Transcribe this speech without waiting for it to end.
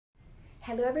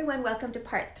Hello everyone, welcome to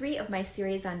part 3 of my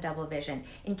series on double vision.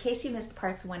 In case you missed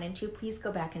parts 1 and 2, please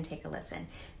go back and take a listen.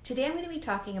 Today I'm going to be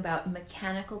talking about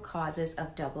mechanical causes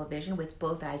of double vision with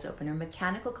both eyes open, or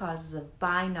mechanical causes of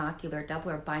binocular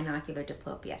double or binocular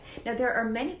diplopia. Now there are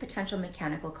many potential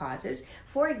mechanical causes.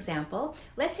 For example,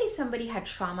 let's say somebody had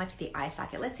trauma to the eye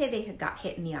socket. Let's say they got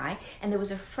hit in the eye and there was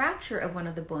a fracture of one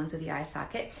of the bones of the eye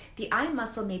socket. The eye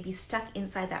muscle may be stuck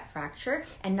inside that fracture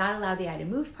and not allow the eye to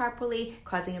move properly,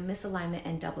 causing a misalignment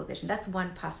and double vision. That's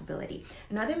one possibility.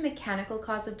 Another mechanical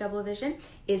cause of double vision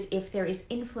is if there is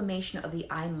inflammation of the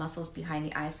eye muscles behind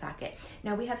the eye socket.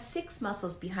 Now we have 6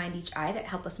 muscles behind each eye that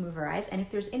help us move our eyes, and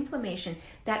if there's inflammation,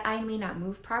 that eye may not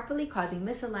move properly, causing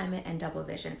misalignment and double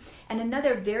vision. And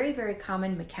another very, very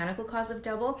common mechanical cause of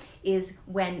double is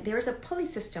when there's a pulley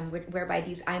system whereby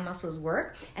these eye muscles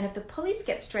work, and if the pulleys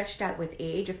get stretched out with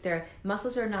age, if their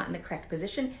muscles are not in the correct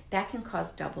position, that can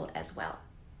cause double as well.